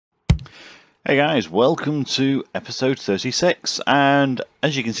Hey guys, welcome to episode 36, and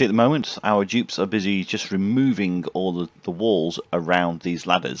as you can see at the moment, our dupes are busy just removing all the walls around these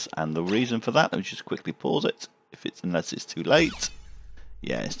ladders, and the reason for that, let me just quickly pause it, unless it's too late.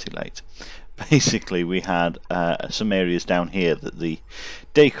 Yeah, it's too late. Basically, we had some areas down here that the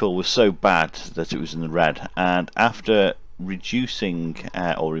decor was so bad that it was in the red, and after reducing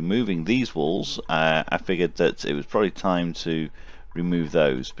or removing these walls, I figured that it was probably time to remove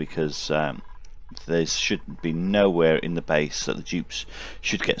those because there should be nowhere in the base that the dupes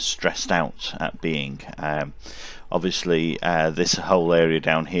should get stressed out at being. Obviously, this whole area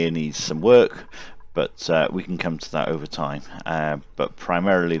down here needs some work, but we can come to that over time. But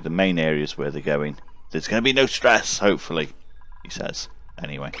primarily the main areas where they're going, there's going to be no stress, hopefully, he says.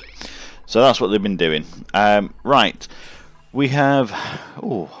 Anyway, so that's what they've been doing. Right, we have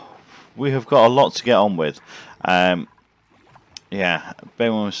got a lot to get on with. Yeah,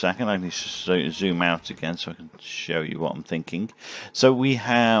 bear with me a second, I need to zoom out again so I can show you what I'm thinking. So we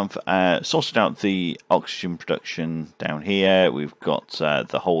have sorted out the oxygen production down here. We've got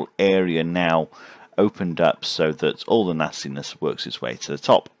the whole area now opened up so that all the nastiness works its way to the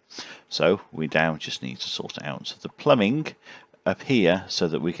top. So we now just need to sort it out. So the plumbing up here so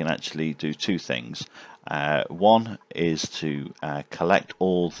that we can actually do two things. One is to collect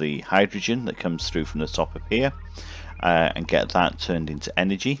all the hydrogen that comes through from the top up here. And get that turned into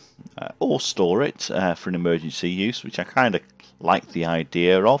energy, or store it for an emergency use, which I kind of like the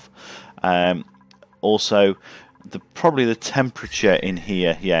idea of. Also, probably the temperature in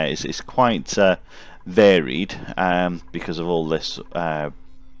here, yeah, is quite varied because of all this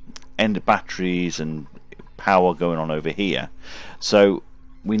end batteries and power going on over here. So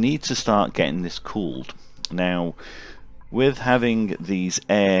we need to start getting this cooled. Now, with having these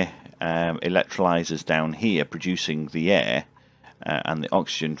air electrolyzers down here producing the air and the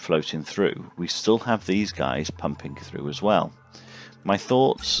oxygen floating through, we still have these guys pumping through as well. My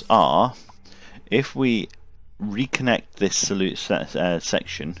thoughts are, if we reconnect this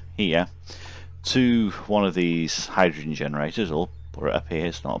section here to one of these hydrogen generators, or put it up here,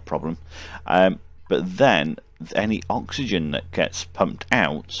 it's not a problem, but then any oxygen that gets pumped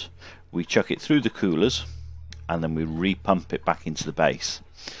out, we chuck it through the coolers and then we repump it back into the base.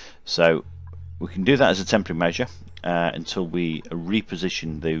 So we can do that as a temporary measure until we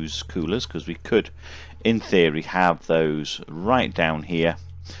reposition those coolers, because we could, in theory, have those right down here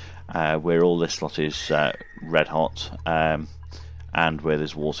where all this lot is red hot and where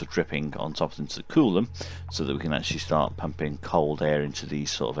there's water dripping on top into the cool them, so that we can actually start pumping cold air into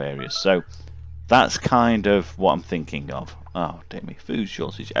these sort of areas. So that's kind of what I'm thinking of. Oh dear me, food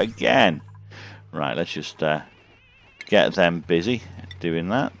shortage again. Right, let's just get them busy doing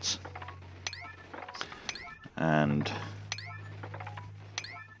that, and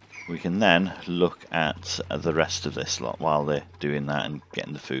we can then look at the rest of this lot while they're doing that and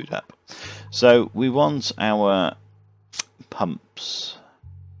getting the food up. So we want our pumps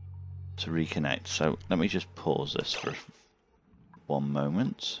to reconnect, so let me just pause this for one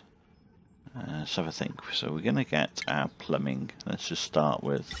moment. Let's have a think. So we're going to get our plumbing. Let's just start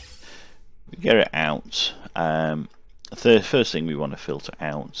with, we get it out. The first thing we want to filter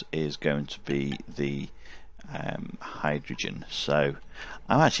out is going to be the hydrogen. So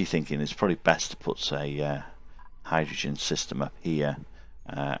I'm actually thinking it's probably best to put a hydrogen system up here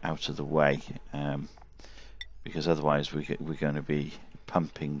out of the way, because otherwise we're going to be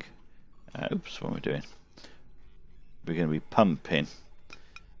pumping. Oops, what am I doing? We're going to be pumping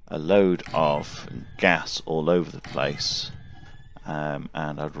a load of gas all over the place, and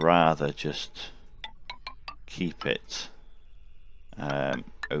I'd rather just keep it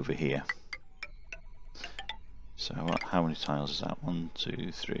over here. So how many tiles is that? 1,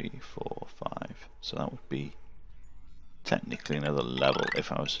 2, 3, 4, 5. So that would be technically another level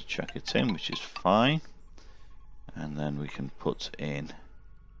if I was to chuck it in, which is fine. And then we can put in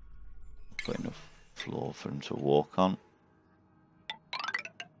a floor for him to walk on.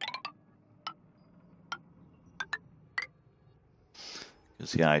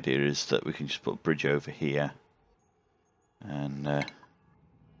 Because the idea is that we can just put a bridge over here, and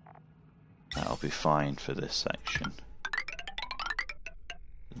that'll be fine for this section.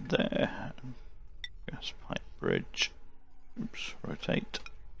 There, gas pipe bridge. Oops, rotate.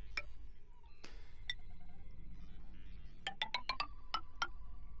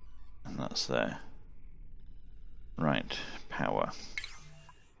 And that's there. Right, power.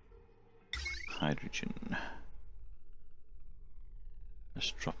 Hydrogen.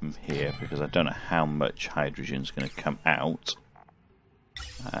 Let's drop them here because I don't know how much hydrogen is going to come out.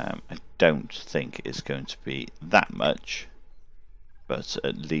 I don't think it's going to be that much, but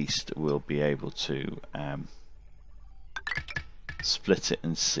at least we'll be able to split it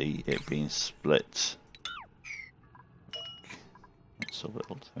and see it being split. That's a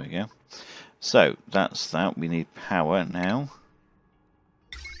little, there we go. So that's that. We need power now.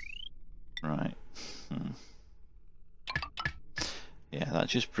 Right. Yeah, that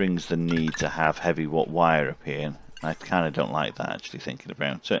just brings the need to have heavy wire appearing. I kind of don't like that, actually, thinking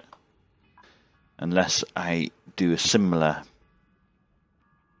about it. Unless I do a similar...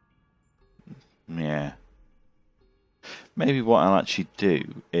 Yeah. Maybe what I'll actually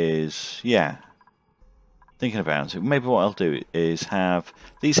do is... Yeah. Thinking about it, maybe what I'll do is have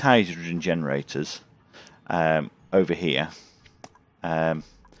these hydrogen generators over here. I'll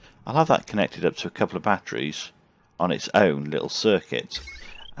have that connected up to a couple of batteries on its own little circuit,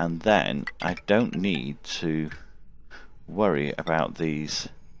 and then I don't need to worry about these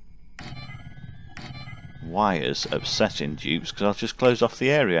wires upsetting dupes because I'll just close off the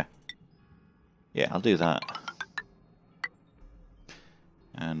area. Yeah, I'll do that,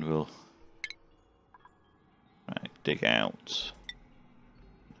 and we'll dig out,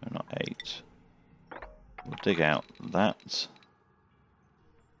 no, not 8, we'll dig out that,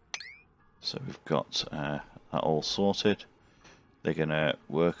 so we've got that all sorted. They're going to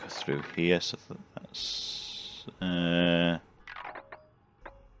work through here, so that's 2,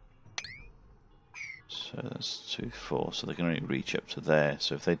 4, so they're going to reach up to there,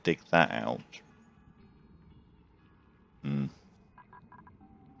 so if they dig that out,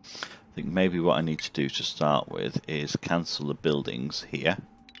 I think maybe what I need to do to start with is cancel the buildings here.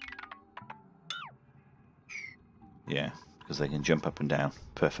 Yeah, because they can jump up and down.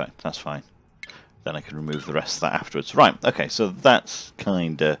 Perfect, that's fine. Then I can remove the rest of that afterwards. Right, okay, so that's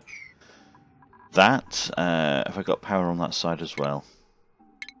kind of that. Have I got power on that side as well?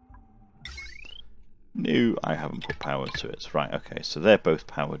 No, I haven't put power to it. Right, okay, so they're both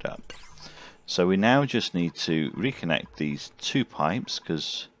powered up. So we now just need to reconnect these 2 pipes,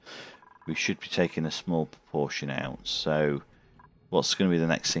 because we should be taking a small proportion out. So what's going to be the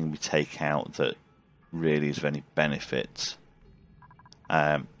next thing we take out that really is of any benefit?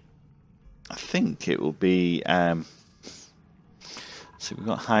 I think it will be... so we've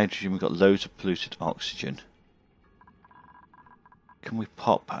got hydrogen, we've got loads of polluted oxygen. Can we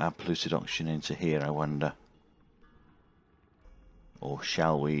pop our polluted oxygen into here, I wonder? Or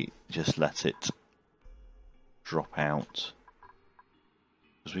shall we just let it drop out?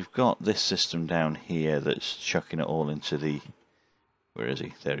 Because we've got this system down here that's chucking it all into the... Where is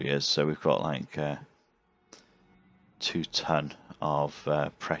he? There he is. So we've got like 2 ton of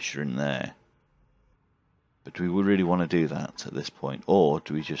pressure in there. But do we really want to do that at this point? Or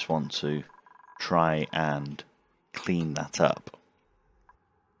do we just want to try and clean that up?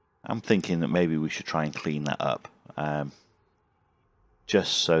 I'm thinking that maybe we should try and clean that up.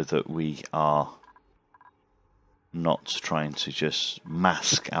 Just so that we are not trying to just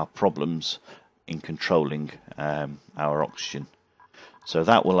mask our problems in controlling our oxygen. So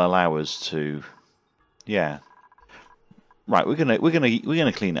that will allow us to, yeah. Right, we're gonna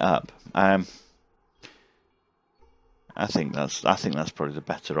clean it up. I think that's probably the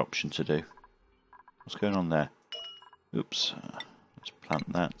better option to do. What's going on there? Oops. Let's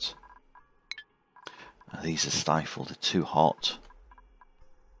plant that. These are stifled. They're too hot.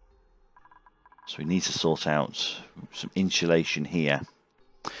 So we need to sort out some insulation here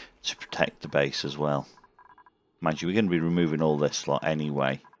to protect the base as well. Mind you, we're going to be removing all this lot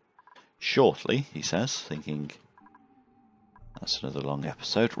anyway. Shortly, he says, thinking that's another long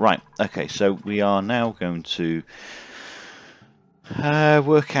episode. Right, okay, so we are now going to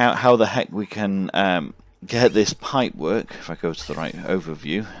work out how the heck we can get this pipe work, if I go to the right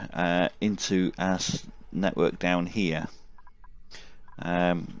overview, into our network down here.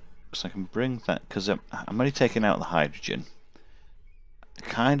 So I can bring that, because I'm only taking out the hydrogen. I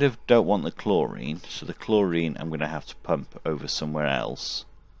kind of don't want the chlorine, so the chlorine I'm going to have to pump over somewhere else.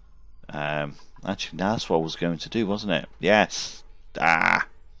 Actually, no, that's what I was going to do, wasn't it? Yes!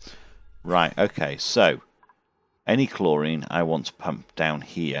 Right, okay, so any chlorine I want to pump down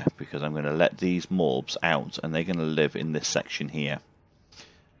here, because I'm going to let these morbs out and they're going to live in this section here.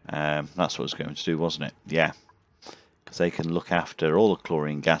 That's what I was going to do, wasn't it? Yeah. Because they can look after all the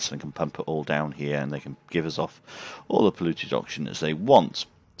chlorine gas and can pump it all down here, and they can give us off all the polluted oxygen as they want.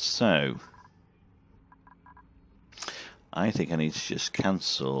 So I think I need to just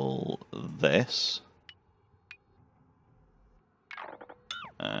cancel this,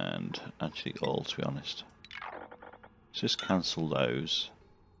 and actually all, to be honest. Just cancel those.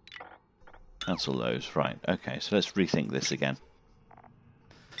 Cancel those. Right, okay, so let's rethink this again.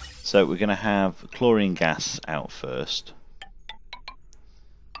 So we're going to have chlorine gas out first.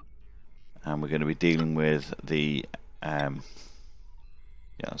 And we're going to be dealing with the yeah,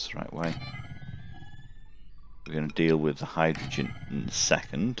 that's the right way. We're going to deal with the hydrogen in a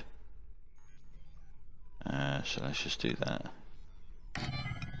second. So let's just do that.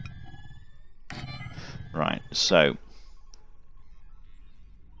 Right, so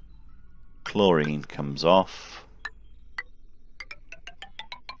chlorine comes off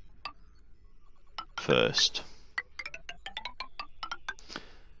first.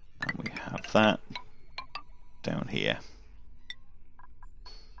 And we have that down here.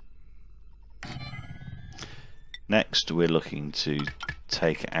 Next, we're looking to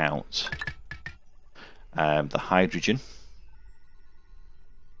take out the hydrogen.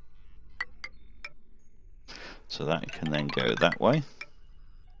 So that can then go that way.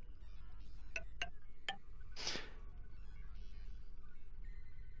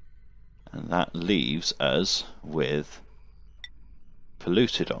 And that leaves us with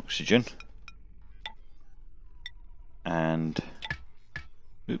polluted oxygen and,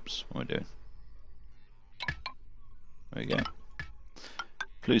 oops, what am I doing? There we go.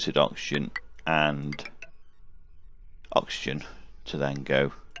 Polluted oxygen and oxygen to then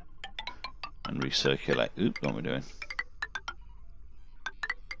go and recirculate. Oops, what am I doing?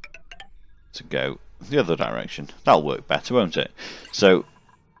 To go the other direction. That'll work better, won't it? So,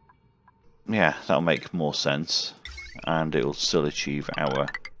 yeah, that'll make more sense, and it will still achieve our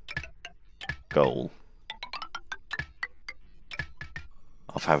goal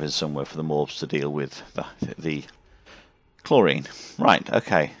of having somewhere for the morbs to deal with the chlorine. Right,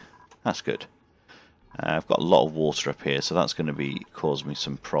 okay, that's good. I've got a lot of water up here, so that's going to be cause me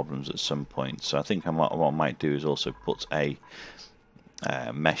some problems at some point. So I think what I might do is also put a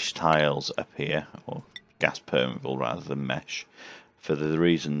mesh tiles up here, or gas permeable rather than mesh, for the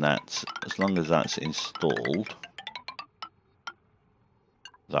reason that as long as that's installed,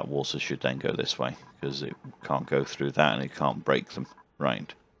 that water should then go this way, because it can't go through that and it can't break them.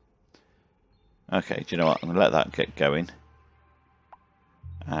 Right. Okay, do you know what? I'm going to let that get going.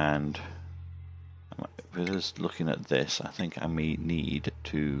 And just looking at this, I think I may need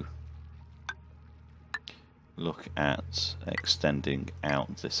to look at extending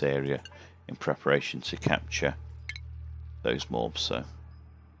out this area in preparation to capture those morbs. So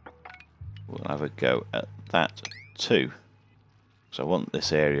we'll have a go at that too. So I want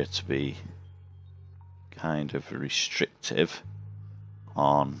this area to be kind of restrictive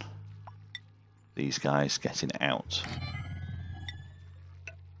on these guys getting out.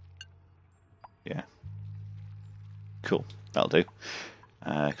 Yeah. Cool, that'll do.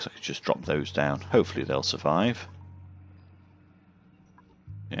 Because I could just drop those down. Hopefully they'll survive.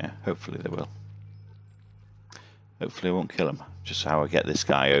 Yeah, hopefully they will. Hopefully I won't kill them. Just how I get this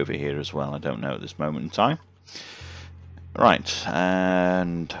guy over here as well, I don't know at this moment in time. Right,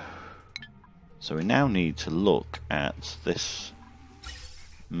 and so we now need to look at this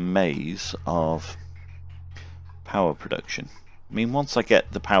maze of power production. I mean, once I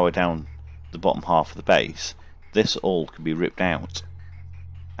get the power down the bottom half of the base, this all can be ripped out,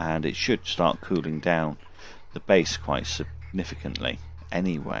 and it should start cooling down the base quite significantly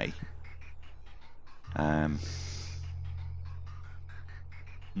anyway.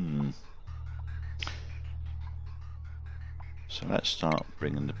 So let's start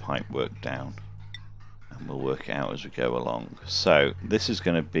bringing the pipe work down, and we'll work it out as we go along. So this is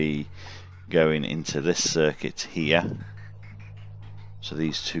going to be going into this circuit here. So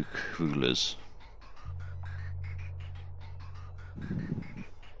these two coolers.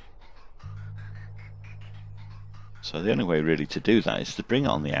 So the only way really to do that is to bring it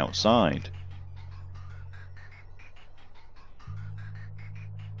on the outside.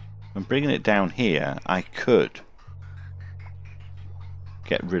 When bringing it down here, I could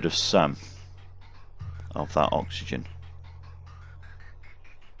get rid of some of that oxygen.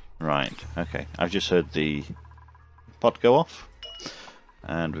 Right, okay, I've just heard the pod go off,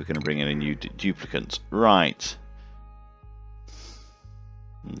 and we're going to bring in a new duplicant. Right.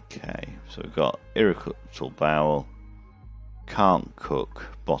 Okay, so we've got irritable bowel, can't cook,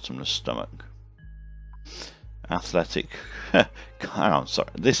 bottomless stomach, athletic. Hang on, sorry,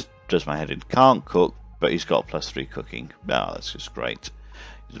 this does my head in. Can't cook, but he's got +3 cooking. Oh, that's just great.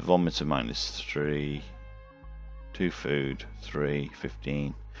 He's a vomiter -3, 2 food, 3,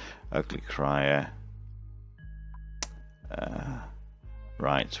 15, ugly crier.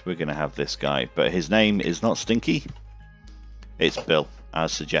 Right, we're going to have this guy, but his name is not Stinky. It's Bill,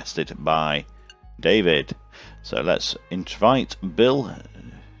 as suggested by David. So let's invite Bill.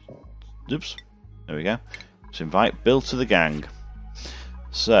 Oops, there we go. Let's invite Bill to the gang.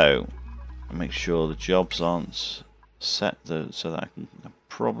 So make sure the jobs aren't set so that I can have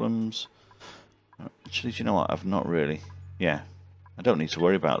problems. Actually, do you know what? I've not really. Yeah, I don't need to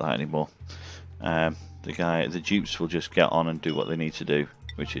worry about that anymore. The dupes will just get on and do what they need to do,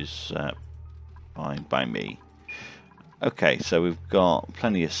 which is fine by me. Okay, so we've got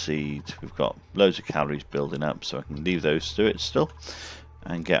plenty of seeds, we've got loads of calories building up, so I can leave those to it still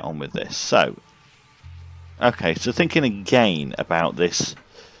and get on with this. So, okay, so thinking again about this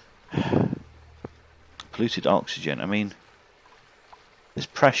polluted oxygen, I mean, this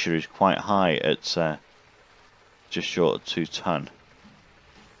pressure is quite high at just short of 2 ton.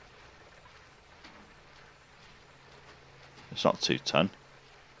 It's not 2 ton.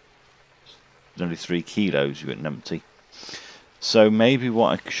 It's only 3 kilos you at numpty. So maybe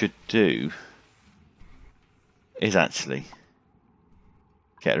what I should do is actually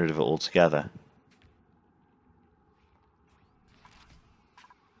get rid of it altogether.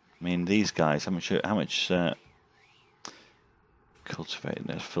 I mean, these guys, how much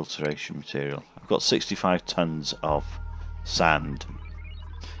cultivated filtration material? I've got 65 tons of sand,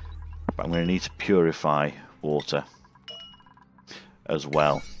 but I'm going to need to purify water as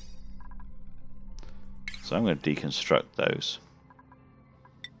well. So I'm going to deconstruct those.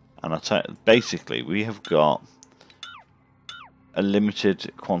 And I'll tell you, basically we have got a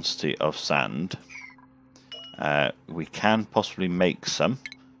limited quantity of sand. We can possibly make some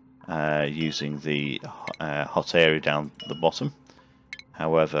using the hot area down the bottom.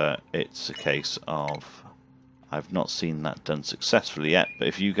 However, it's a case of I've not seen that done successfully yet, but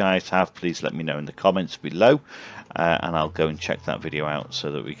if you guys have, please let me know in the comments below, and I'll go and check that video out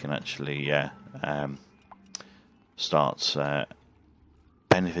so that we can actually start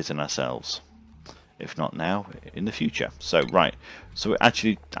benefiting ourselves, if not now, in the future. So right, so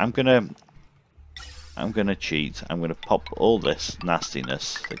actually I'm gonna cheat. I'm gonna pop all this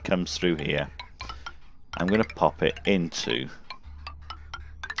nastiness that comes through here, I'm gonna pop it into,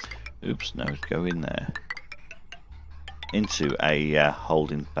 oops, no, go in there, into a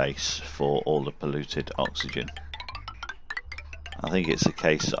holding base for all the polluted oxygen. I think it's a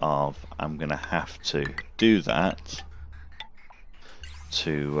case of I'm going to have to do that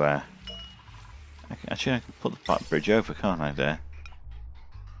to actually I can put the pipe bridge over, can't I, there?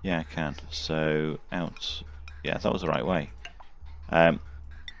 Yeah, I can. So out, yeah, that was the right way.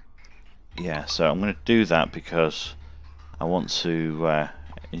 Yeah, so I'm going to do that because I want to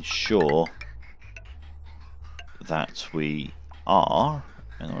ensure that we are,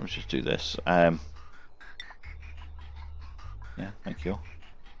 and let's just do this. Yeah, thank you.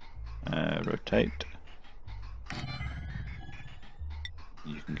 Rotate.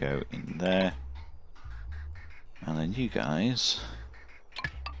 You can go in there, and then you guys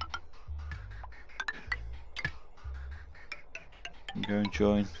can go and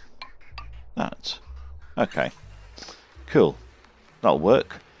join that. Okay, cool. That'll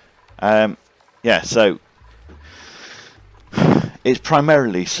work. Yeah, so it's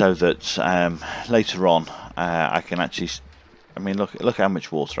primarily so that later on I can actually, I mean, look how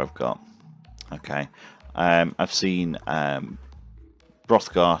much water I've got. Okay, I've seen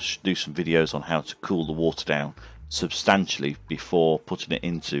Brothgosh do some videos on how to cool the water down substantially before putting it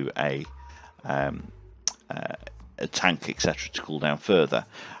into a tank, etc., to cool down further.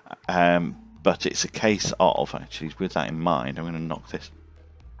 But it's a case of, actually, with that in mind, I'm going to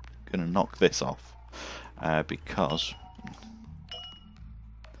knock this off because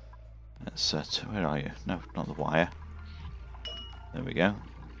let's where are you? No, not the wire. There we go.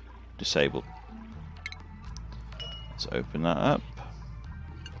 Disable. Let's open that up.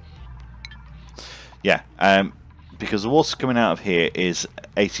 Yeah, because the water coming out of here is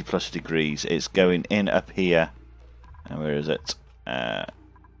 80 plus degrees. It's going in up here. And where is it?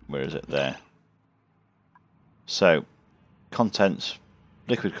 Where is it? There. So, contents,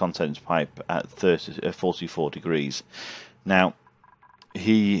 liquid contents pipe at 44 degrees. Now,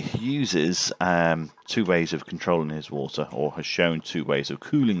 he uses 2 ways of controlling his water, or has shown 2 ways of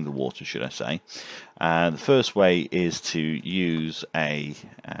cooling the water, should I say. The first way is to use a,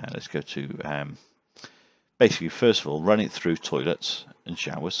 let's go to, basically, first of all, run it through toilets and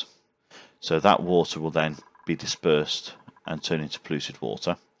showers. So that water will then be dispersed and turn into polluted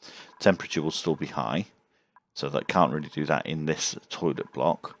water. Temperature will still be high, so that can't really do that in this toilet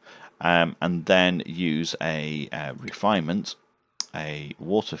block. And then use a refinement, a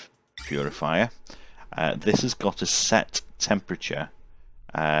water purifier. This has got a set temperature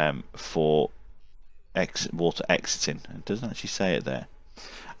for water exiting. It doesn't actually say it there,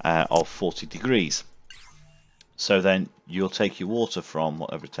 of 40 degrees. So then you'll take your water from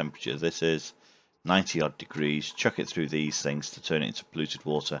whatever temperature this is, 90 odd degrees, chuck it through these things to turn it into polluted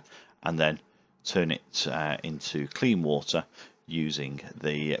water, and then turn it into clean water using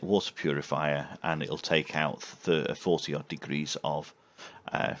the water purifier, and it'll take out the 40 odd degrees of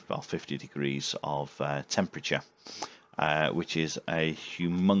well, 50 degrees of temperature, which is a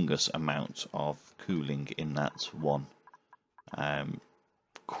humongous amount of cooling in that one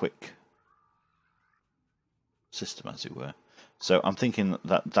quick system, as it were. So I'm thinking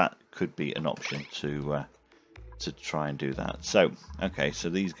that that could be an option to try and do that. So okay, so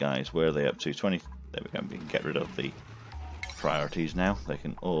these guys, where are they up to? 20. There we go. We can get rid of the priorities now. They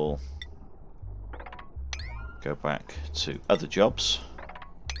can all go back to other jobs.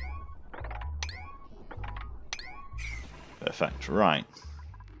 Perfect. Right.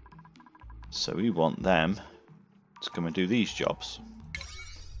 So we want them to come and do these jobs.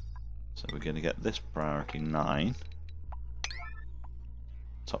 So we're going to get this priority 9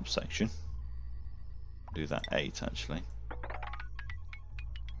 top section. Do that 8 actually.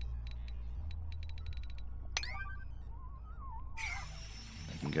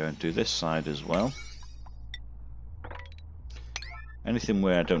 I can go and do this side as well. Anything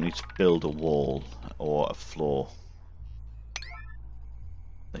where I don't need to build a wall or a floor,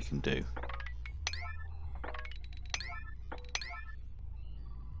 they can do.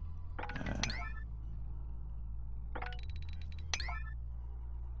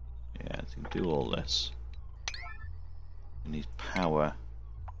 Yeah, they can do all this. We need power.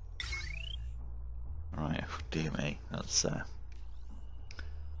 Right, oh dear me, that's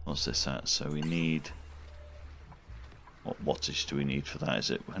what's this at? So we need, what wattage do we need for that?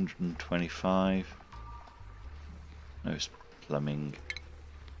 Is it 125? No, it's plumbing.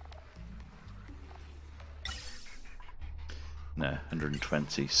 No,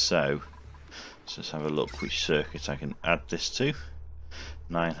 120. So let's just have a look which circuit I can add this to.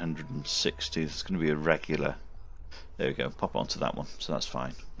 960. That's going to be a regular. There we go. Pop onto that one. So that's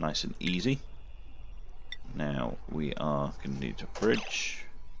fine. Nice and easy. Now we are going to need a bridge.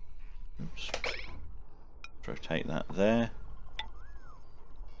 Oops. Rotate that there.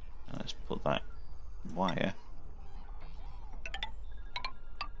 And let's put that wire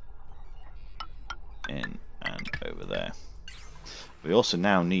in and over there. We also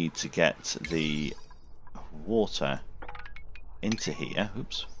now need to get the water into here.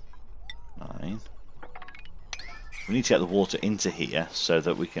 Oops. 9. We need to get the water into here so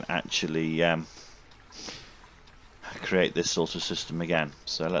that we can actually create this sort of system again.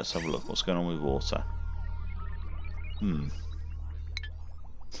 So let's have a look. What's going on with water? I've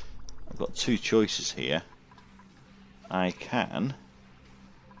got two choices here. I can,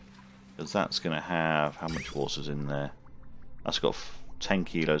 because that's going to have, how much water's in there? That's got 10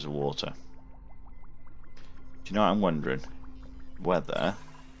 kilos of water. Do you know what I'm wondering? Whether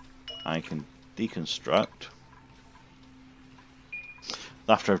I can deconstruct.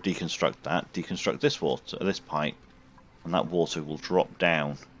 After I've deconstruct this water, this pipe, and that water will drop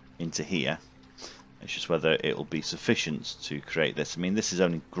down into here. It's just whether it will be sufficient to create this. I mean, this is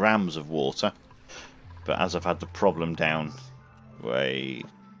only grams of water, but as I've had the problem down way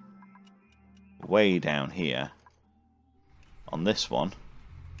down here, on this one,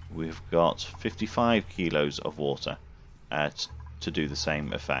 we've got 55 kilos of water to do the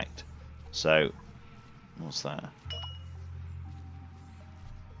same effect. So, what's that?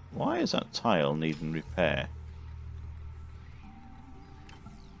 Why is that tile needing repair?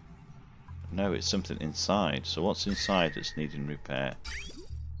 No, it's something inside. So what's inside that's needing repair?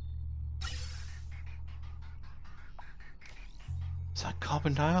 Is that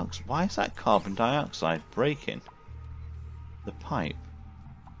carbon dioxide? Why is that carbon dioxide breaking the pipe?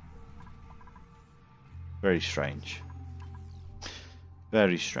 Very strange.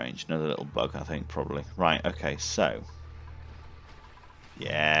 Very strange. Another little bug, I think, probably. Right, okay, so.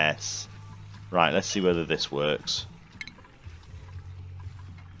 Yes. Right, let's see whether this works.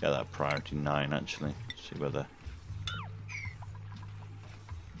 Get that priority 9 actually. See whether.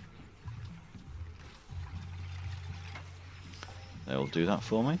 They'll do that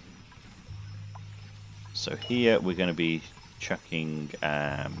for me. So here we're going to be chucking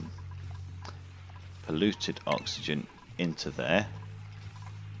polluted oxygen into there.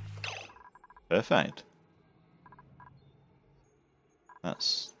 Perfect.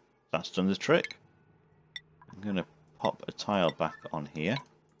 That's done the trick. I'm going to pop a tile back on here.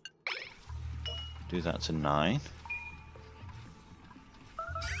 Do that to 9.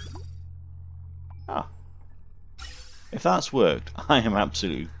 Ah. If that's worked, I am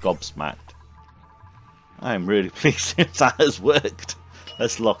absolutely gobsmacked. I am really pleased if that has worked.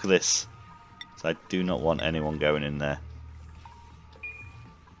 Let's lock this. So I do not want anyone going in there.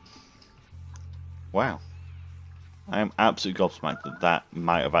 Wow. I am absolutely gobsmacked that that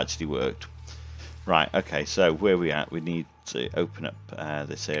might have actually worked. Right, okay, so where are we at? We need to open up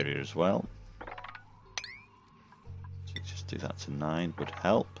this area as well. So just do that to 9 would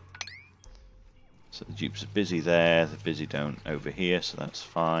help. So the dupes are busy there, the busy don't over here, so that's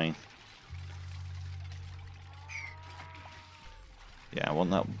fine. Yeah, I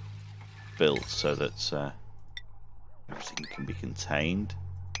want that built so that everything can be contained.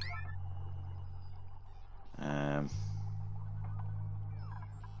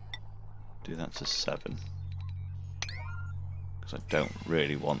 Do that to 7. Because I don't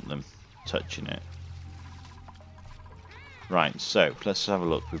really want them touching it. Right, so let's have a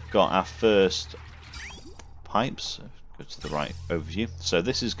look. We've got our first pipes. Go to the right overview. So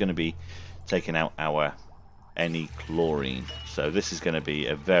this is going to be taking out our any chlorine. So this is going to be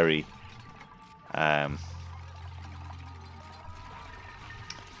a very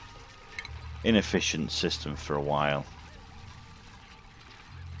inefficient system for a while.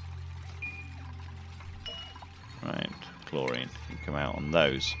 Right, chlorine can come out on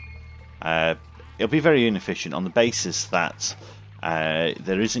those. It'll be very inefficient on the basis that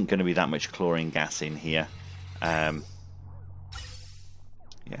there isn't going to be that much chlorine gas in here. Yeah,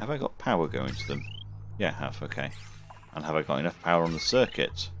 have I got power going to them? Yeah, I have, okay. And have I got enough power on the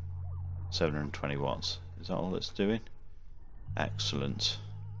circuit? 720 watts. Is that all it's doing? Excellent.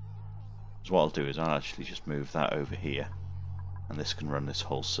 So what I'll do is I'll actually just move that over here. And this can run this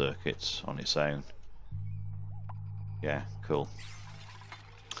whole circuit on its own. Yeah, cool.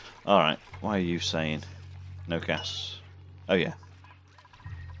 Alright, why are you saying no gas? Oh yeah.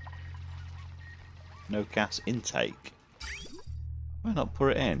 No gas intake. Why not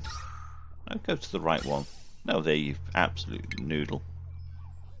put it in? No, go to the right one. No, there you absolute noodle.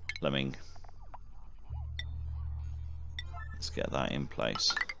 Lemming. Let's get that in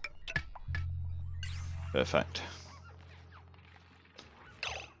place. Perfect.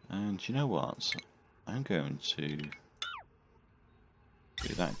 And you know what? I'm going to do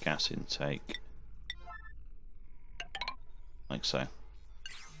that gas intake like so.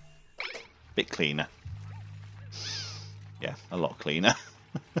 Bit cleaner. Yeah, a lot cleaner.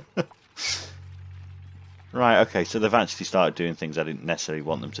 Right, okay, so they've actually started doing things I didn't necessarily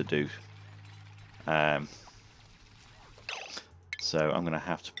want them to do. So I'm going to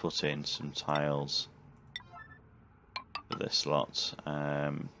have to put in some tiles for this lot.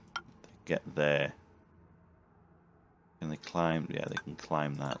 Get there. Can they climb? Yeah, they can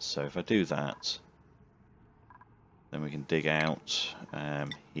climb that. So if I do that, then we can dig out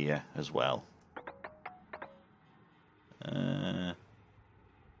here as well. Let's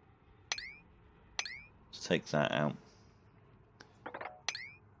take that out.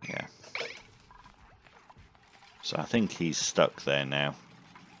 Yeah. So I think he's stuck there now,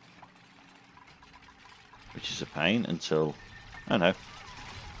 which is a pain until, I don't know,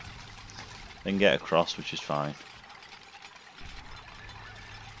 they can get across, which is fine.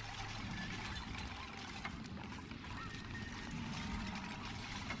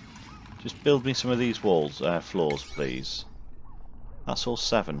 Just build me some of these walls, floors, please. That's all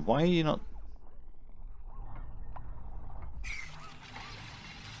 7. Why are you not?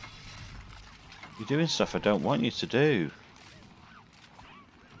 You're doing stuff I don't want you to do.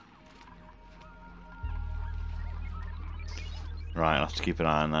 Right, I'll have to keep an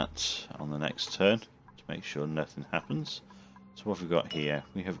eye on that on the next turn to make sure nothing happens. So what have we got here?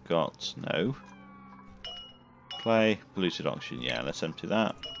 We have got no clay, polluted oxygen. Yeah, let's empty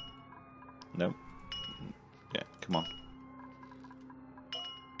that. Nope. Yeah, come on.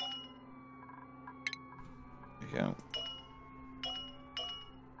 There we go.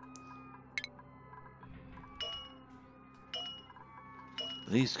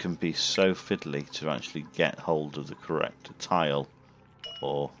 These can be so fiddly to actually get hold of the correct tile,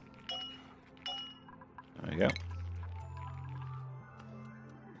 or there we go.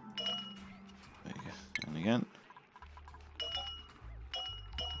 There you go. And again.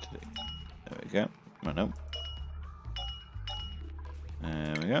 There we go. Oh, no.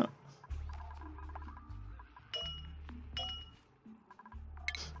 There we go.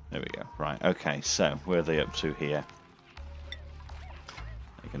 There we go. Right. Okay. So where are they up to here?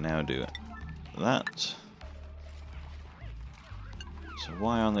 Can now do that. So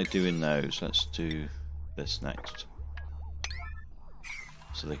why aren't they doing those? Let's do this next.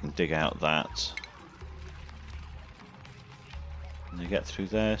 So they can dig out that. And they get through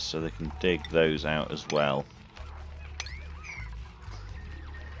there, so they can dig those out as well.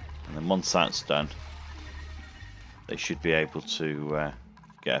 And then once that's done, they should be able to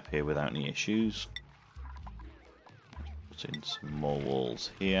get up here without any issues. In some more walls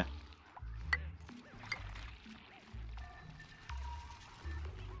here.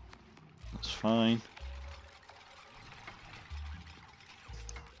 That's fine.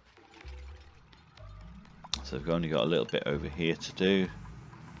 So we've only got a little bit over here to do.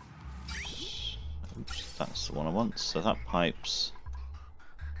 Oops, that's the one I want. So that pipe's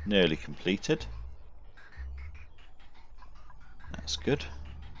nearly completed. That's good.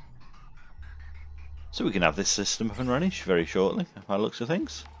 So we can have this system up and running very shortly, by the looks of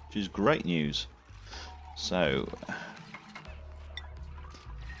things, which is great news. So let's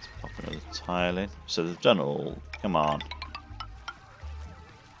pop another tile in. So they've done all. Come on,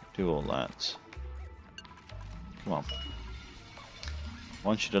 do all that. Come on.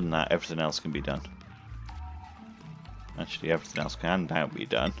 Once you've done that, everything else can be done. Actually, everything else can now be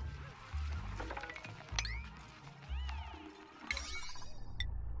done.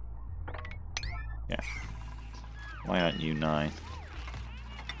 Yeah. Why aren't you 9?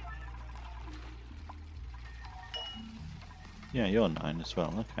 Yeah, you're 9 as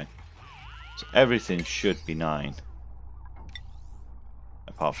well. Okay. So everything should be 9.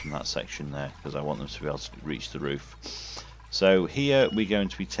 Apart from that section there, because I want them to be able to reach the roof. So here we're going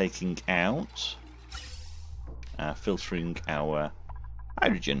to be taking out, filtering our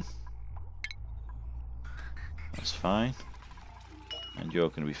hydrogen. That's fine. And you're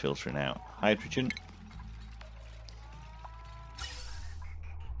going to be filtering out hydrogen.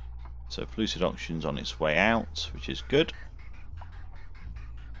 So polluted oxygen's on its way out, which is good.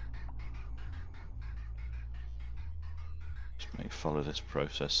 Just may follow this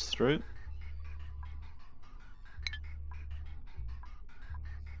process through.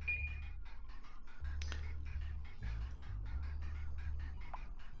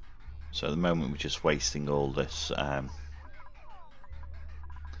 So at the moment we're just wasting all this.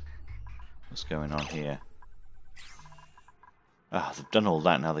 What's going on here? Ah, they've done all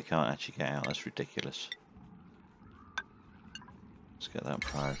that, now they can't actually get out. That's ridiculous. Let's get that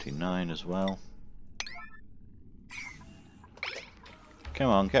priority 9 as well. Come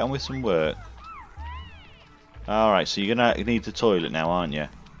on, get on with some work. Alright, so you're gonna need the toilet now, aren't you?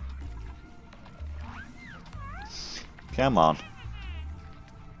 Come on.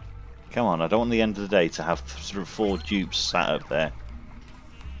 Come on, I don't want the end of the day to have sort of 4 dupes sat up there.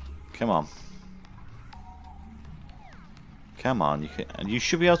 Come on. Come on, you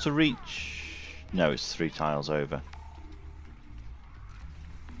should be able to reach... No, it's 3 tiles over.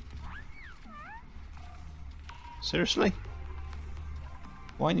 Seriously?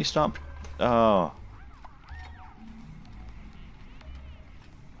 Why didn't you start... Oh.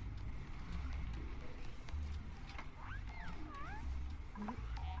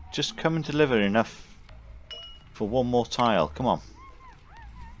 Just come and deliver enough for 1 more tile. Come on.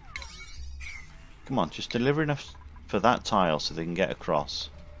 Come on, just deliver enough for that tile so they can get across.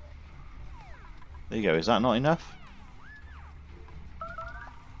 There you go, is that not enough?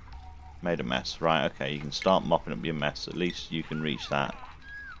 Made a mess. Right, okay, you can start mopping up your mess. At least you can reach that.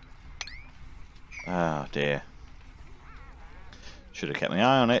 Oh dear. Should have kept my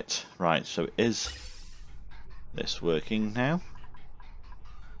eye on it. Right, so is this working now?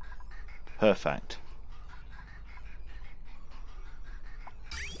 Perfect.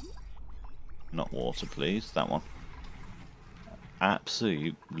 Not water, please. That one.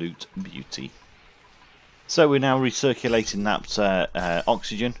 Absolute beauty. So we're now recirculating that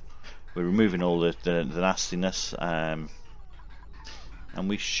oxygen. We're removing all the nastiness, and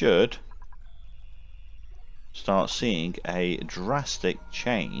we should start seeing a drastic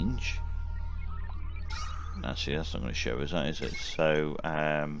change. Actually, that's not going to show us that, is it? So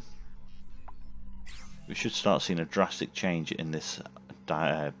we should start seeing a drastic change in this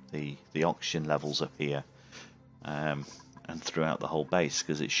the oxygen levels up here, and throughout the whole base,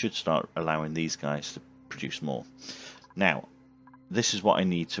 because it should start allowing these guys to produce more. Now, this is what I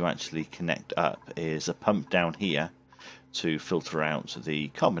need to actually connect up, is a pump down here to filter out the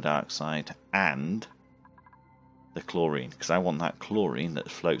carbon dioxide and the chlorine, because I want that chlorine that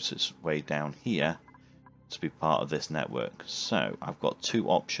floats its way down here to be part of this network. So I've got 2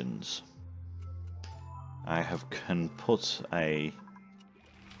 options. I can put a...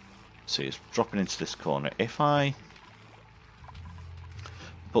 See, it's dropping into this corner. If I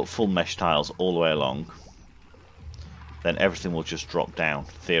put full mesh tiles all the way along, then everything will just drop down,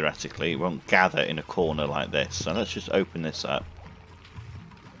 theoretically. It won't gather in a corner like this. So let's just open this up.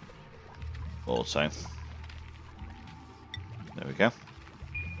 Also. There we go.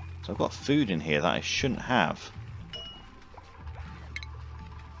 So I've got food in here that I shouldn't have.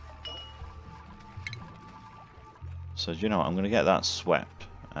 So do you know what? I'm going to get that swept.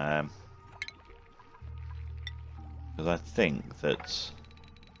 Because I think that...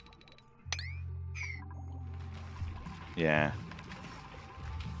 Yeah.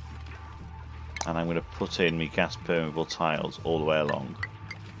 And I'm going to put in my gas permeable tiles all the way along.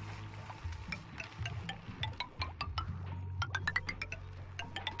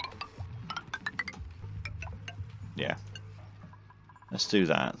 Yeah. Let's do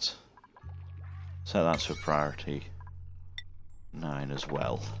that. So that's for priority 9 as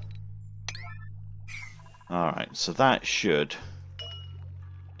well. Alright, so that should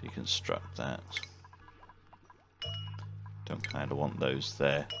deconstruct that. Don't kind of want those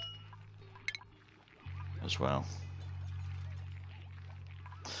there as well.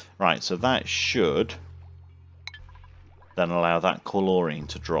 Right, so that should then allow that chlorine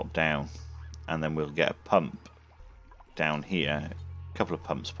to drop down, and then we'll get a pump down here, a couple of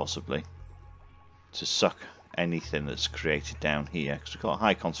pumps possibly, to suck anything that's created down here, because we've got a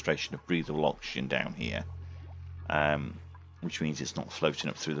high concentration of breathable oxygen down here, which means it's not floating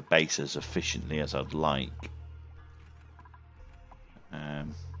up through the base as efficiently as I'd like.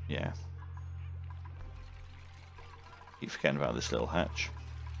 Yeah. Keep forgetting about this little hatch.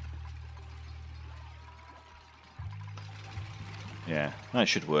 Yeah, that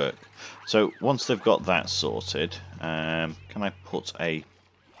should work. So once they've got that sorted, can I put a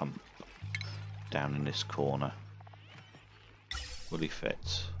pump down in this corner? Will he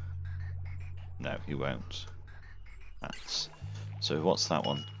fit? No, he won't. That's so. What's that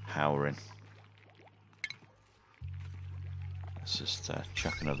one? Powering. Let's just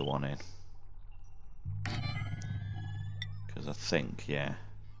chuck another one in, because I think, yeah.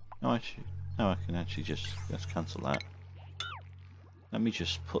 No, actually, no. I can actually just let's cancel that. Let me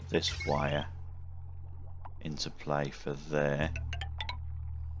just put this wire into play for there.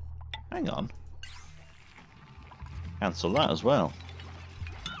 Hang on. Cancel that as well.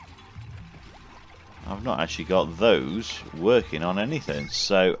 I've not actually got those working on anything,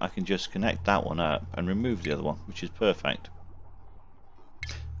 so I can just connect that one up and remove the other one, which is perfect.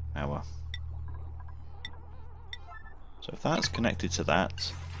 Power. So if that's connected to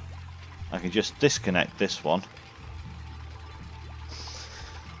that, I can just disconnect this one.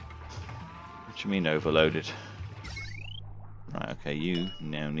 What do you mean overloaded? Right, okay, you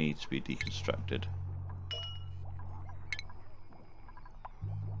now need to be deconstructed.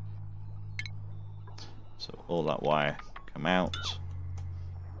 So all that wire come out,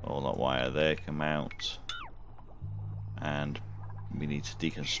 all that wire there come out, and we need to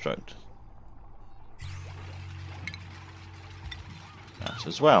deconstruct that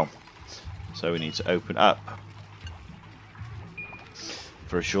as well. So we need to open up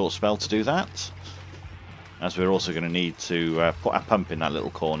for a short spell to do that, as we're also going to need to put a pump in that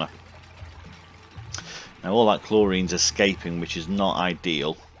little corner. Now all that chlorine's escaping, which is not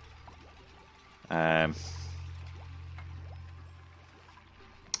ideal. But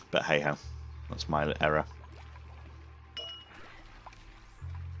hey ho, that's my error.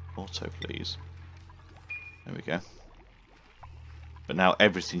 Auto please. There we go. But now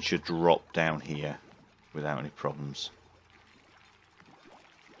everything should drop down here without any problems.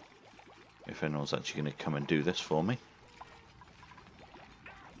 If anyone's actually going to come and do this for me.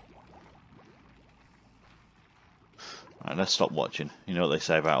 Right, let's stop watching. You know what they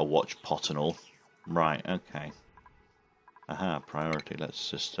say about a watch pot and all. Right, okay. Aha, priority.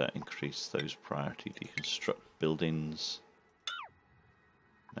 Let's just increase those priority. Deconstruct buildings.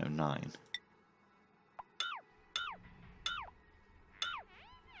 No, 9.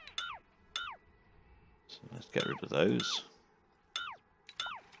 So let's get rid of those.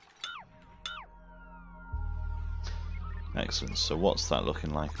 Excellent. So what's that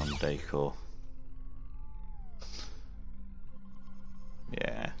looking like on decor?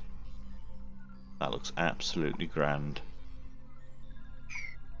 Yeah. That looks absolutely grand.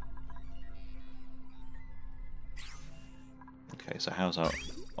 Okay, so how's our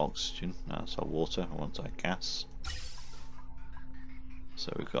oxygen? No, that's our water. I want our gas.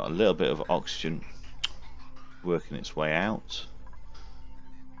 So we've got a little bit of oxygen working its way out.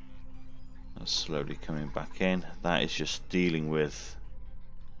 That's slowly coming back in. That is just dealing with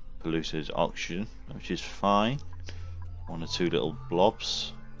polluted oxygen, which is fine. 1 or 2 little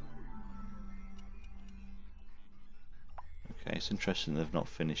blobs. Okay, it's interesting they've not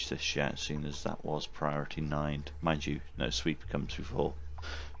finished this yet, seeing as that was priority 9. Mind you, no sweep comes before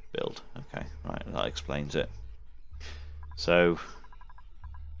build. Okay, right, that explains it. So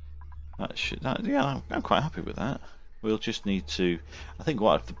that should, yeah, I'm quite happy with that. We'll just need to, I think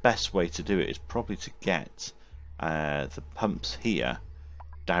what the best way to do it is probably to get the pumps here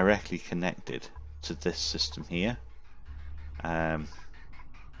directly connected to this system here.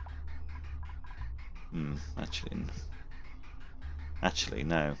 Actually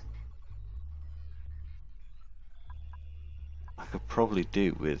no. I could probably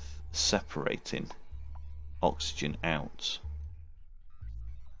do with separating oxygen out,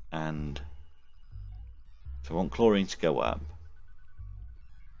 and if I want chlorine to go up,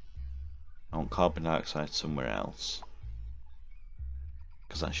 I want carbon dioxide somewhere else,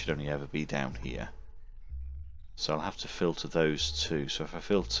 because that should only ever be down here. So I'll have to filter those two. So if I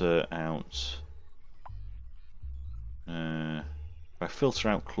filter out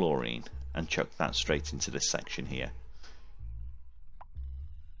chlorine and chuck that straight into this section here,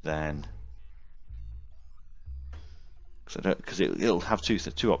 then because it'll have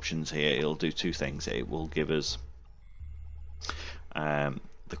two options here. It'll do two things. It will give us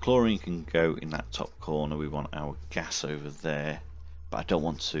the chlorine can go in that top corner. We want our gas over there, but I don't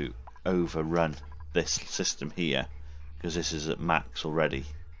want to overrun this system here because this is at max already.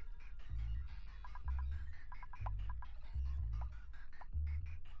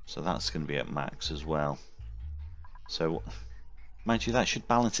 So that's going to be at max as well. So mind you, that should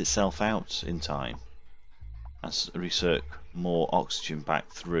balance itself out in time. That's recirc more oxygen back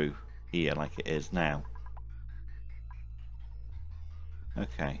through here like it is now.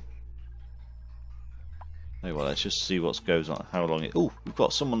 Okay. Oh, well, let's just see what goes on. How long it? Oh, we've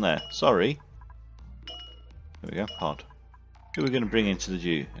got someone there. Sorry. There we go. Pod. Who are we going to bring into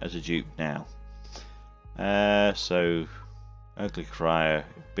the as a dupe now? So ugly crier,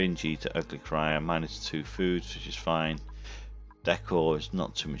 binge eater, ugly crier, -2 foods, which is fine. Decor is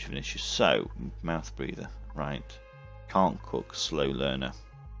not too much of an issue. So mouth breather. Right, can't cook, slow learner,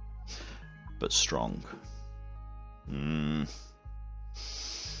 but strong.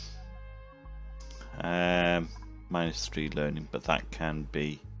 -3 learning, but that can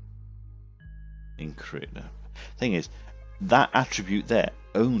be increased. Thing is, that attribute there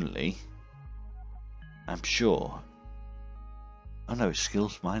only, I'm sure. Oh no,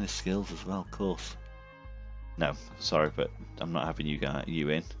 skills, minus skills as well, of course. No, sorry, but I'm not having you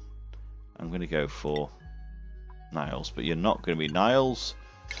in. I'm going to go for Niles, but you're not going to be Niles.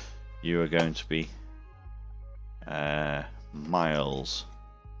 You are going to be Miles.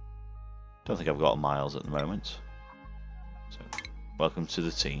 Don't think I've got a Miles at the moment. So, welcome to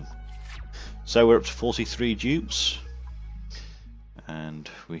the team. So we're up to 43 dupes, and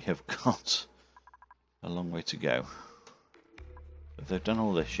we have got a long way to go. But they've done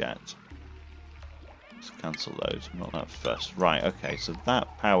all this yet. Let's cancel those. I'm not that fussed. Right. Okay. So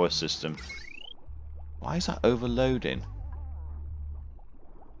that power system. Why is that overloading?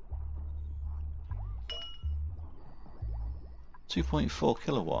 .4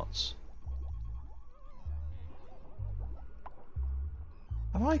 kilowatts.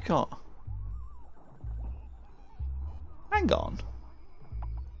 Have I got? Hang on.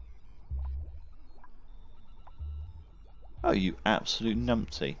 Oh, you absolute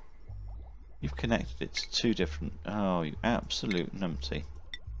numpty. You've connected it to two different... Oh, you absolute numpty.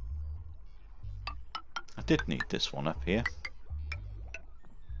 I did need this one up here.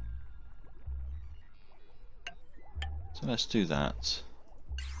 So let's do that.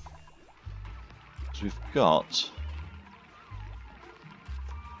 So we've got...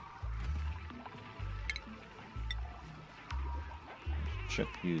 Chuck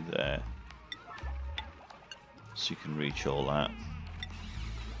you there. So you can reach all that.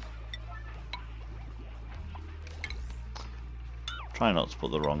 Try not to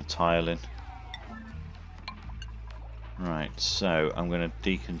put the wrong tile in. Right, so I'm going to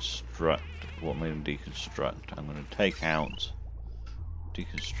deconstruct. What am I going to deconstruct? I'm going to take out,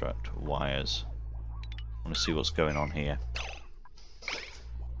 deconstruct wires. I want to see what's going on here.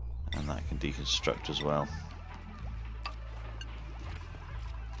 And that can deconstruct as well.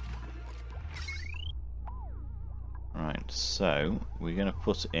 Right, so we're going to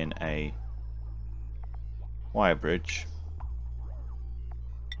put in a wire bridge.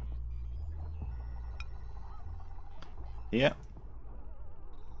 Yep.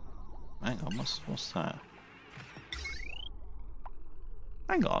 Hang on, what's that?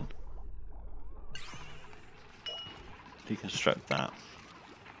 Hang on. Deconstruct that.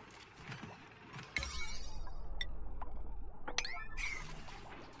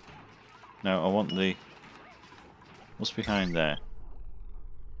 No, I want the... What's behind there?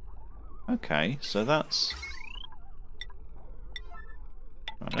 Okay, so that's...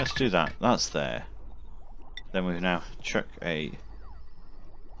 Right, let's do that. That's there. Then we now chuck a...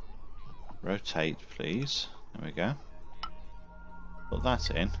 Rotate, please. There we go. Put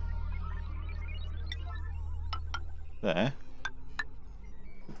that in. There.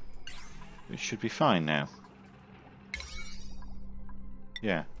 It should be fine now.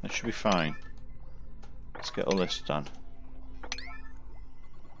 Yeah, that should be fine. Let's get all this done.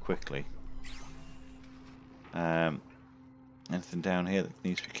 Quickly. Anything down here that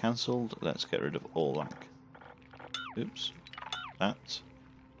needs to be cancelled? Let's get rid of all that. Oops. That.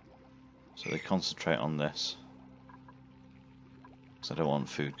 So they concentrate on this. Because I don't want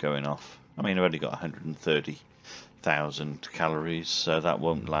food going off. I mean, I've only got 130,000 calories, so that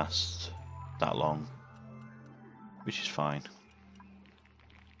won't last that long, which is fine.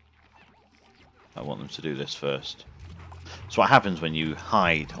 I want them to do this first. So what happens when you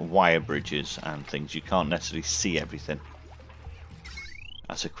hide wire bridges and things, you can't necessarily see everything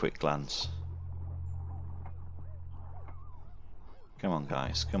at a quick glance. Come on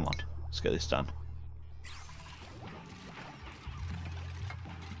guys, come on, let's get this done.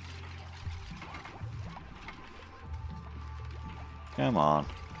 Come on.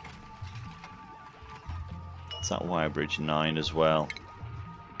 Is that wire bridge 9 as well?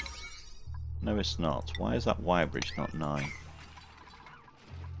 No, it's not. Why is that wire bridge not 9?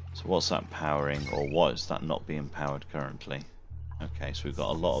 So what's that powering, or what is that not being powered currently? Okay, so we've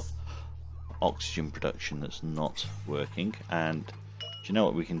got a lot of oxygen production that's not working, and do you know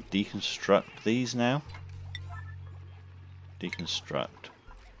what? We can deconstruct these now. Deconstruct.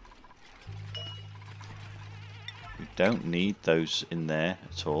 We don't need those in there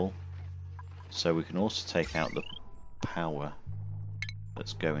at all. So we can also take out the power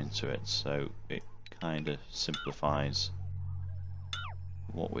that's going to it, so it kind of simplifies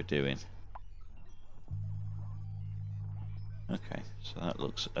what we're doing. Okay, so that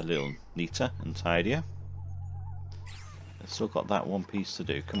looks a little neater and tidier. It's still got that one piece to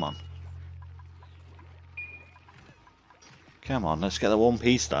do, come on. Come on, let's get the one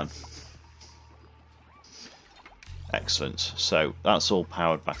piece done. Excellent, so that's all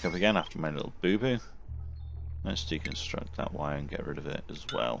powered back up again after my little boo-boo. Let's deconstruct that wire and get rid of it as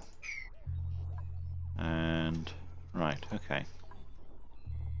well. And, right, okay.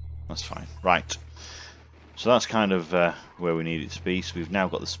 That's fine. Right, so that's kind of where we need it to be. So we've now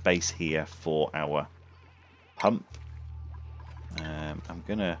got the space here for our pump. I'm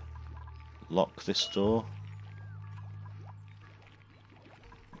going to lock this door.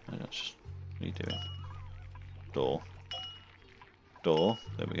 Let's just redo it. Door. Door.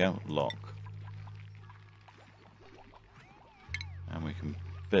 There we go. Lock. And we can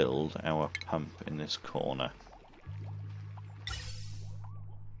build our pump in this corner.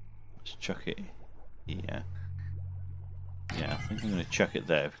 Let's chuck it here. Yeah, I think I'm going to chuck it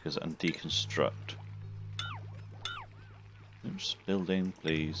there because I'm deconstruct. Oops, building,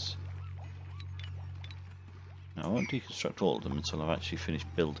 please. Now, I won't deconstruct all of them until I've actually finished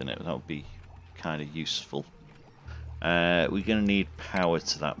building it, but that would be kind of useful. We're going to need power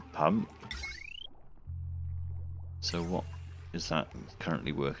to that pump. So what is that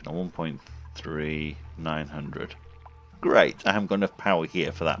currently working on? 1.3, 900. Great, I haven't got enough power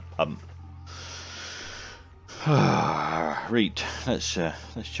here for that pump. Right, let's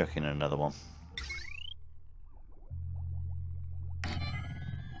chuck in another one.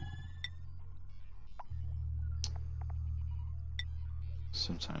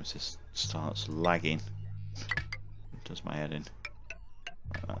 Sometimes this starts lagging. It does my head in.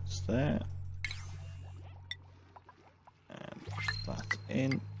 That's there. And that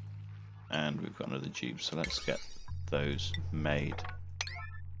in. And we've got another tube, so let's get those made.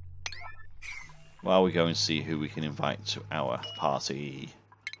 While we go and see who we can invite to our party.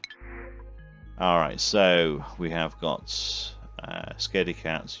 Alright, so we have got Scaredy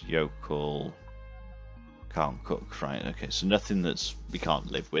Cats, Yokel, can't cook, right? Okay, so nothing that's we can't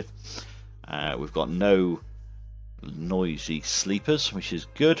live with. We've got no noisy sleepers, which is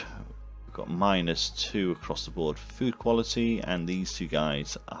good. We've got -2 across the board for food quality, and these two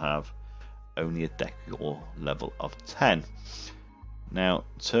guys have only a decor level of 10. Now,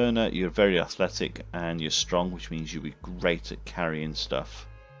 Turner, you're very athletic and you're strong, which means you'll be great at carrying stuff.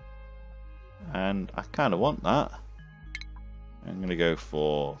 And I kind of want that. I'm going to go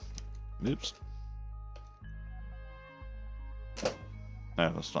for... Oops. No,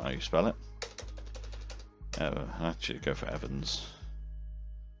 that's not how you spell it. I'll actually go for Evans.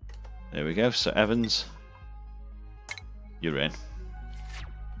 There we go, so Evans, you're in.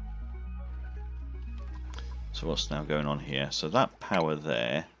 So what's now going on here? So that power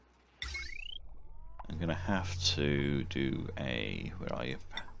there, I'm going to have to do a, where are you?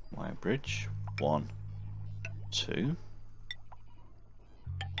 Wire bridge. 1, 2.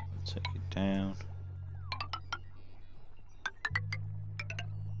 Take it down.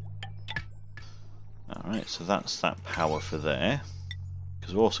 Alright, so that's that power for there.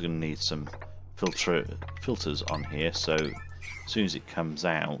 Because we're also going to need some filters on here, so as soon as it comes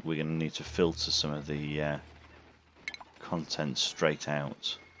out, we're going to need to filter some of the content straight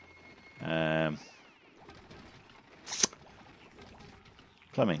out.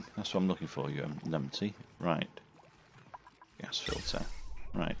 Plumbing, that's what I'm looking for, you numpty. Right. Gas filter.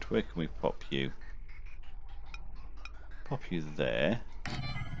 Right, where can we pop you? Pop you there.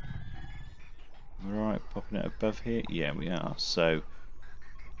 We're alright popping it above here? Yeah, we are. So,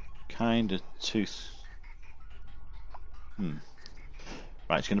 kind of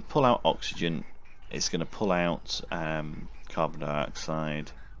Right, it's going to pull out oxygen. It's going to pull out carbon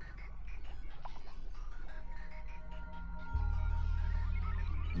dioxide.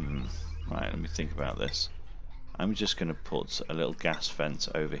 Right, let me think about this. I'm just going to put a little gas vent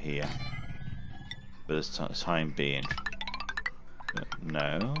over here for the time being.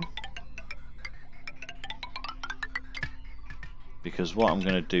 No. Because what I'm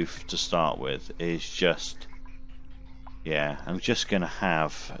going to do to start with is just... Yeah, I'm just going to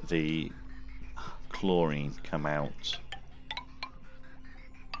have the chlorine come out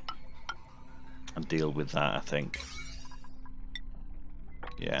and deal with that, I think.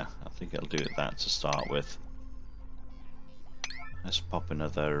 Yeah, I think it'll do that to start with. Let's pop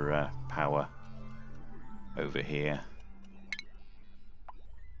another power over here.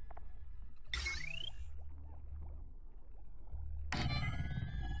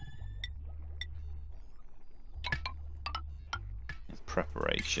 In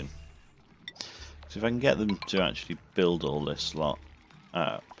preparation. So if I can get them to actually build all this lot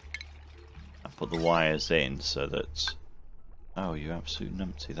up and put the wires in so that... Oh, you absolute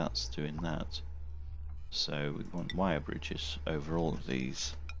numpty, that's doing that. So we want wire bridges over all of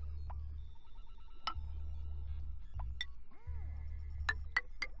these.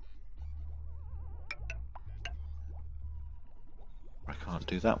 I can't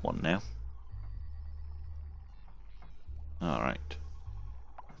do that one now. Alright.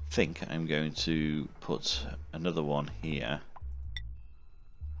 I think I'm going to put another one here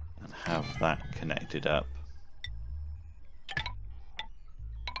and have that connected up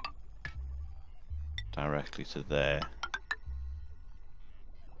directly to there,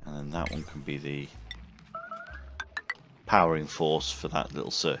 and then that one can be the powering force for that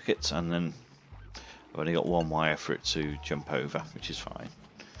little circuit, and then I've only got one wire for it to jump over, which is fine.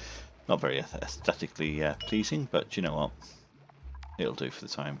 Not very aesthetically pleasing, but you know what, it'll do for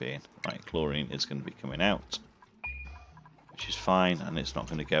the time being. Right, chlorine is going to be coming out, which is fine, and it's not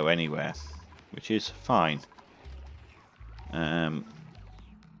going to go anywhere, which is fine.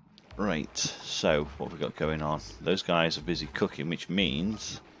 Right, so what have we got going on? Those guys are busy cooking, which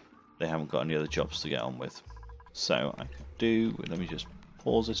means they haven't got any other jobs to get on with. So I could do, let me just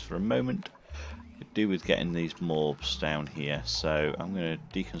pause this for a moment. I could do with getting these morbs down here. So I'm going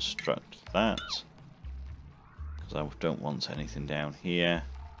to deconstruct that because I don't want anything down here.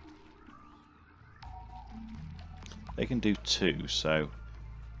 They can do two, so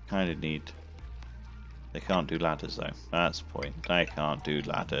kind of need... They can't do ladders though, that's the point. They can't do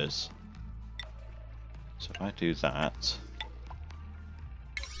ladders. So if I do that,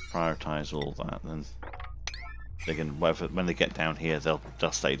 prioritize all that, then they can, when they get down here, they'll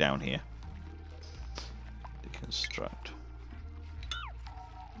stay down here. Deconstruct.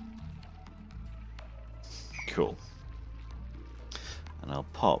 Cool. And I'll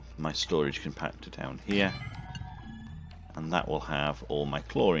pop my storage compactor down here. And that will have all my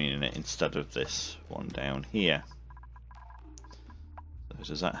chlorine in it instead of this one down here. So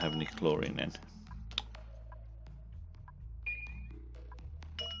does that have any chlorine in?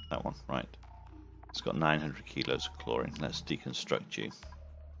 That one, right. It's got 900 kilos of chlorine. Let's deconstruct you.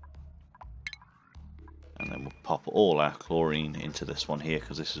 And then we'll pop all our chlorine into this one here,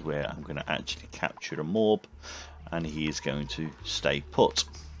 because this is where I'm going to actually capture a morb, and he is going to stay put.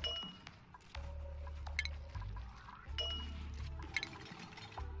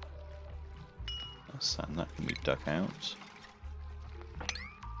 And that can be dug out.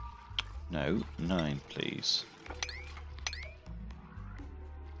 No, 9 please.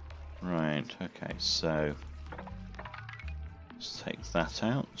 Right, okay, so let's take that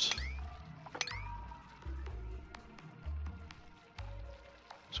out.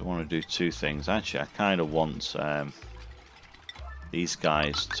 So I want to do two things. Actually, I kind of want these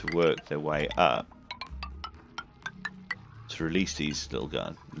guys to work their way up, to release these little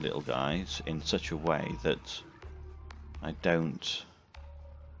guys in such a way that I don't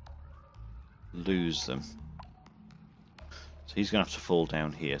lose them. So he's going to have to fall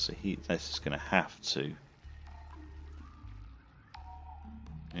down here, so this is going to have to,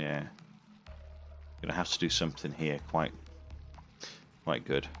 yeah, going to have to do something here quite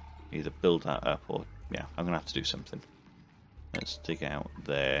good. Either build that up or, yeah, I'm going to have to do something. Let's dig out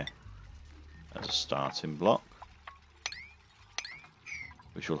there as a starting block,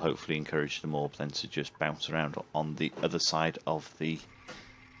 which will hopefully encourage the morb then to just bounce around on the other side of the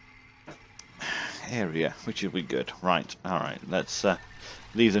area, which will be good. Right, alright, let's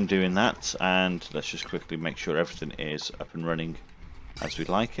leave them doing that, and let's just quickly make sure everything is up and running as we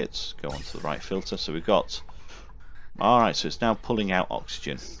like it. Go onto the right filter. So we've got, alright, so it's now pulling out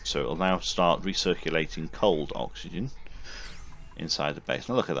oxygen. So it'll now start recirculating cold oxygen inside the base.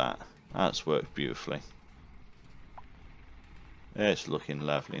 Now look at that. That's worked beautifully. It's looking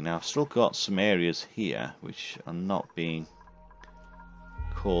lovely. Now I've still got some areas here which are not being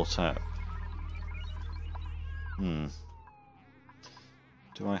caught up. Do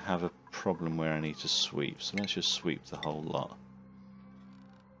I have a problem where I need to sweep? So let's just sweep the whole lot.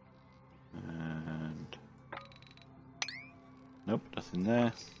 And nope, nothing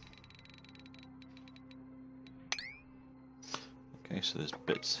there. Okay, so there's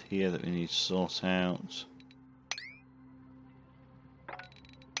bits here that we need to sort out.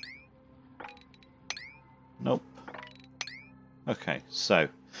 Nope. Okay, so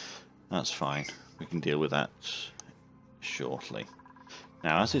that's fine. We can deal with that shortly.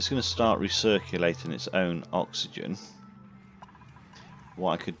 Now, as it's going to start recirculating its own oxygen,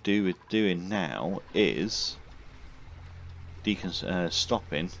 what I could do with doing now is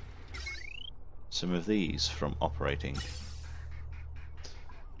stopping some of these from operating.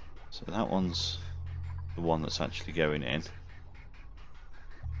 So that one's the one that's actually going in.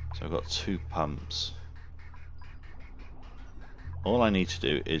 So I've got 2 pumps. All I need to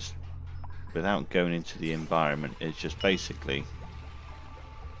do is, without going into the environment, is just basically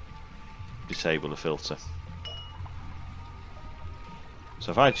disable the filter.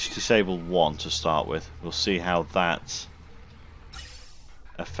 So if I just disable one to start with, we'll see how that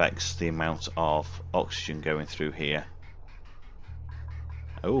affects the amount of oxygen going through here.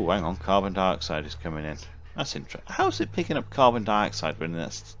 Oh, hang on, carbon dioxide is coming in. That's interesting. How is it picking up carbon dioxide when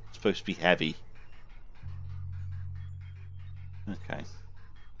that's supposed to be heavy? Okay.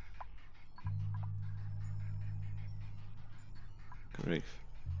 Grief.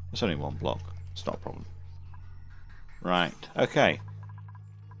 It's only one block. It's not a problem. Right. Okay.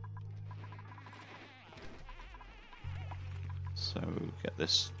 So get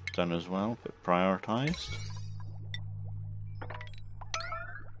this done as well, but prioritized.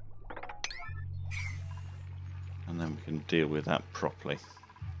 And then we can deal with that properly.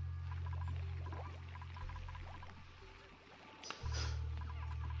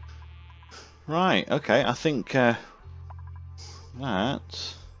 Right, okay, I think that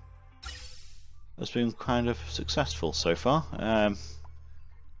has been kind of successful so far.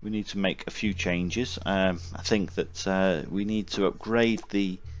 We need to make a few changes. I think that we need to upgrade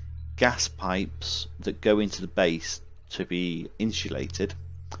the gas pipes that go into the base to be insulated,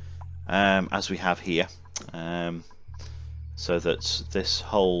 as we have here, so that this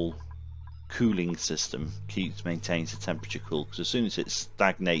whole cooling system maintains the temperature cool, because as soon as it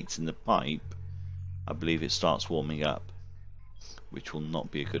stagnates in the pipe, I believe it starts warming up, which will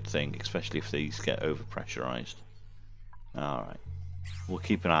not be a good thing, especially if these get overpressurized. Alright, we'll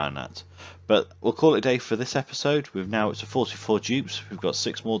keep an eye on that. But we'll call it a day for this episode. We've now up to 44 dupes. We've got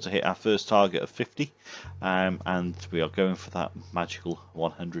 6 more to hit our first target of 50, and we are going for that magical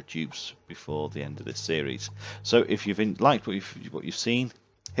 100 dupes before the end of this series. So if you've liked what you've seen,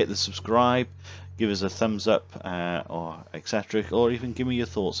 hit the subscribe, give us a thumbs up, or etc., or even give me your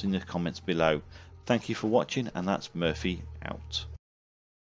thoughts in the comments below. Thank you for watching, and that's Murphy out.